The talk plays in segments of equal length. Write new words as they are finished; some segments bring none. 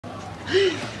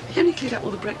He only cleared out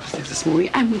all the breakfast things this morning,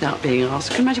 and without being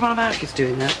asked. Can you imagine one of our kids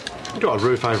doing that? He's got a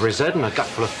roof over his head and a gut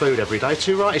full of food every day.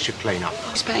 Too right he should clean up.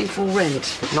 He's paying full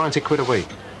rent. 90 quid a week.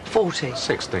 40.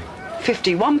 60.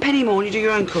 50. 1 penny more and you do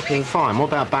your own cooking. Fine, what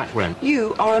about back rent?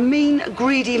 You are a mean,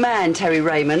 greedy man, Terry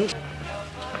Raymond.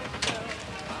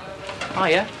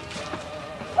 Hiya.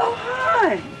 Oh,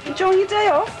 hi. Enjoying your day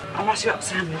off? I'll rush you up a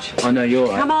sandwich. I know, you're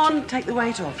all right. Come on, take the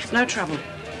weight off. It's no trouble.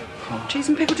 Oh. Cheese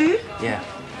and pickle, do you? Yeah.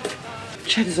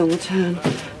 Cheddar's on the turn.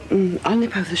 I'll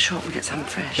nip over the shop and get something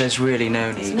fresh. There's really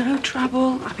no need. It's no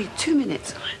trouble. I'll be 2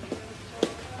 minutes.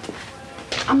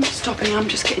 I'm not stopping. I'm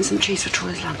just getting some cheese for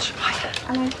Troy's lunch. Hi.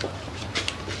 Hello.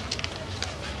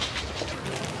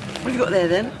 What have you got there,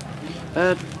 then?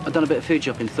 I've done a bit of food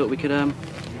shopping. Thought we could, have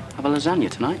a lasagna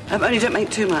tonight. Only don't make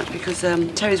too much, because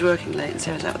Terry's working late and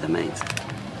Sarah's out with her mates.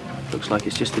 Looks like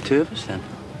it's just the two of us, then.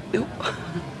 Nope.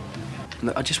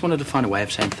 Look, I just wanted to find a way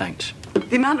of saying thanks.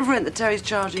 The amount of rent that Terry's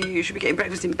charging you should be getting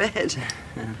breakfast in bed.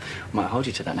 Might hold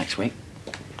you to that next week.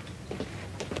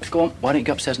 Go on, why don't you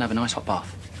go upstairs and have a nice hot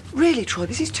bath? Really, Troy,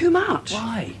 this is too much.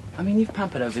 Why? I mean, you've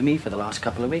pampered over me for the last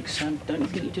couple of weeks, and don't you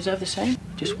think you deserve the same?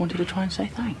 Just wanted to try and say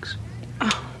thanks.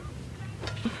 Oh.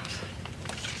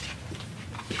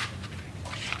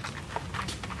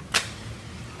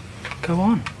 Go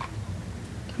on.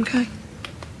 OK.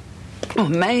 Oh,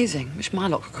 amazing. Wish my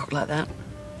lot could cook like that.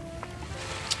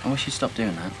 I wish you'd stop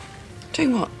doing that.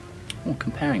 Doing what? Well,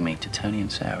 comparing me to Tony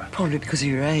and Sarah. Probably because of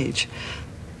your age.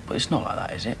 But it's not like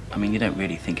that, is it? I mean, you don't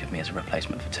really think of me as a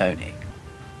replacement for Tony.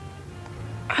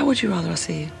 How would you rather I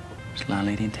see you? As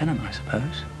landlady and tenant, I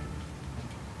suppose.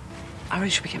 I really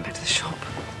should be getting back to the shop.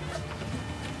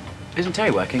 Isn't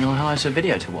Terry working? I'll hire us a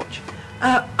video to watch.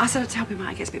 I said I'd help him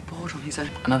out. He gets a bit bored on his own.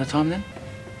 Another time, then?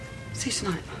 See you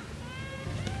tonight.